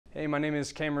Hey, my name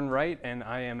is Cameron Wright, and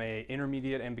I am an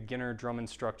intermediate and beginner drum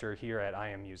instructor here at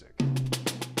iAM Music.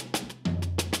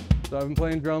 So I've been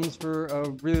playing drums for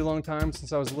a really long time.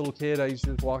 Since I was a little kid, I used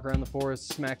to just walk around the forest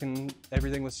smacking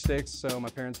everything with sticks. So my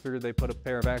parents figured they put a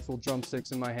pair of actual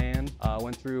drumsticks in my hand.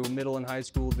 Went through middle and high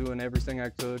school doing everything I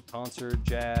could: concert,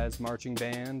 jazz, marching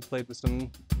band. Played with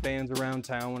some bands around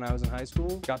town when I was in high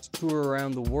school. Got to tour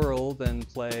around the world and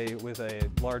play with a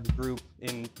large group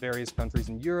in various countries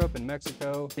in Europe and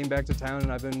Mexico. Came back to town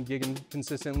and I've been gigging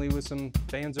consistently with some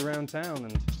bands around town,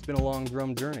 and it's been a long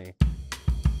drum journey.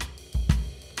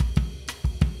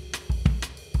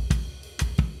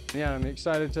 Yeah, I'm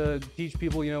excited to teach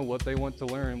people, what they want to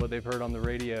learn, what they've heard on the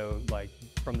radio, like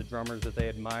from the drummers that they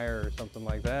admire or something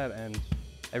like that. And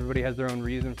everybody has their own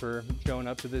reason for showing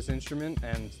up to this instrument,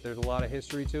 and there's a lot of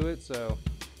history to it, so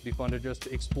it'd be fun to just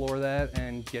explore that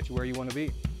and get you where you want to be.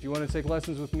 If you want to take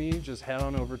lessons with me, just head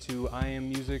on over to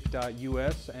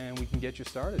iamusic.us and we can get you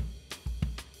started.